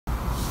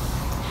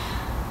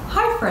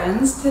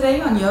friends,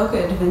 today on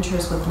Yoga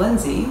Adventures with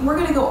Lindsay, we're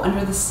gonna go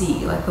under the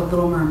sea like the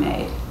Little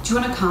Mermaid. Do you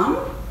wanna come?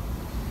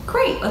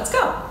 Great, let's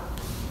go.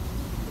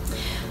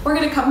 We're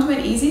gonna come to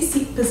an easy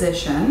seat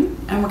position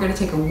and we're gonna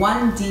take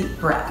one deep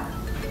breath.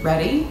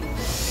 Ready?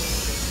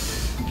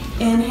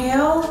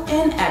 Inhale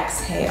and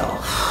exhale.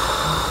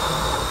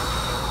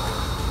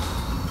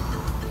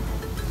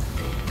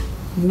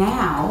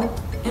 Now,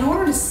 in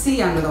order to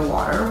see under the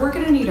water, we're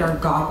gonna need our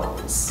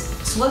goggles.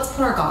 So let's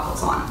put our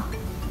goggles on.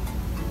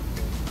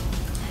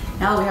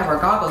 Now that we have our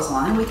goggles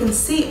on, we can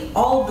see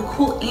all of the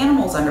cool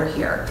animals under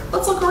here.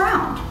 Let's look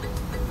around.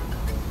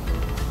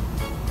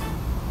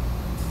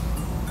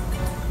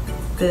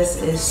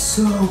 This is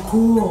so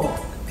cool.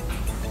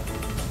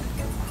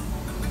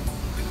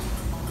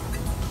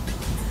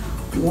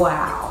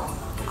 Wow,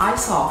 I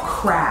saw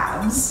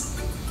crabs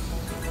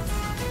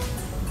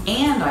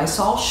and I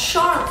saw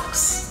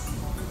sharks.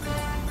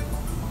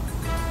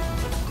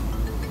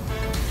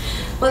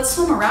 Let's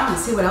swim around and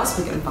see what else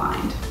we can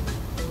find.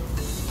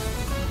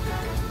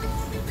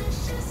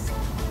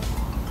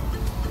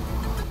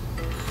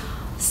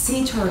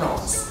 Sea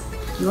turtles.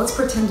 Let's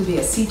pretend to be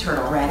a sea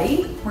turtle.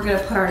 Ready? We're gonna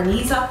put our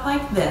knees up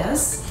like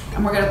this,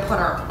 and we're gonna put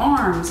our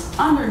arms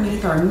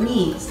underneath our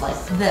knees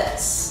like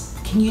this.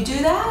 Can you do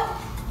that?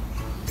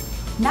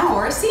 Now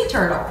we're a sea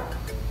turtle.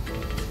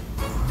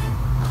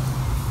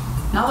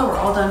 Now that we're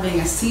all done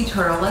being a sea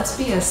turtle, let's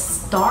be a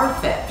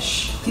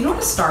starfish. Do you know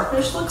what a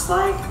starfish looks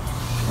like?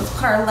 Let's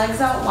put our legs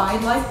out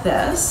wide like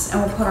this,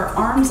 and we'll put our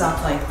arms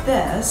up like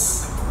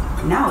this.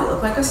 Now we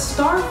look like a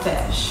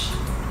starfish.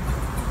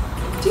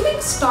 Do you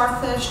think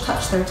starfish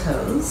touch their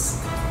toes?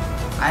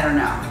 I don't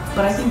know,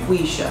 but I think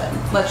we should.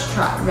 Let's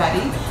try.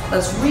 Ready?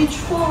 Let's reach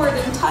forward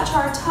and touch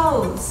our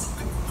toes.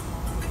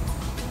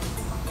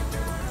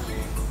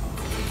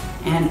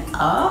 And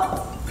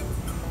up.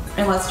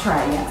 And let's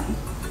try again.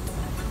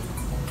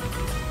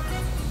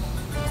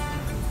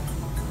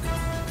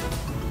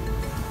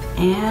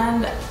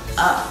 And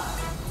up.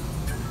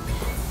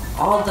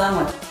 All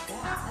done with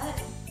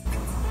that.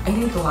 I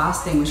think the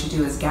last thing we should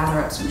do is gather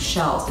up some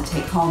shells to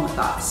take home with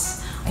us.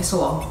 I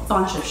saw a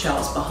bunch of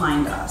shells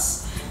behind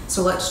us.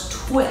 So let's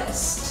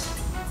twist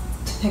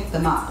to pick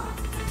them up.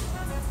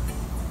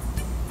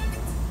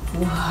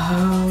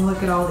 Whoa,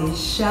 look at all these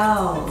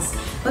shells.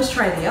 Let's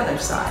try the other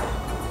side.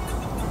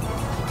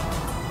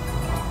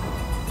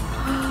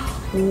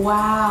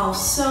 Wow,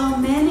 so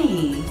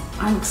many.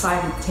 I'm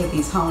excited to take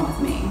these home with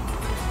me.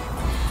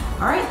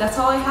 All right, that's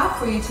all I have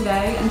for you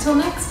today. Until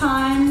next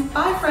time,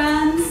 bye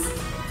friends.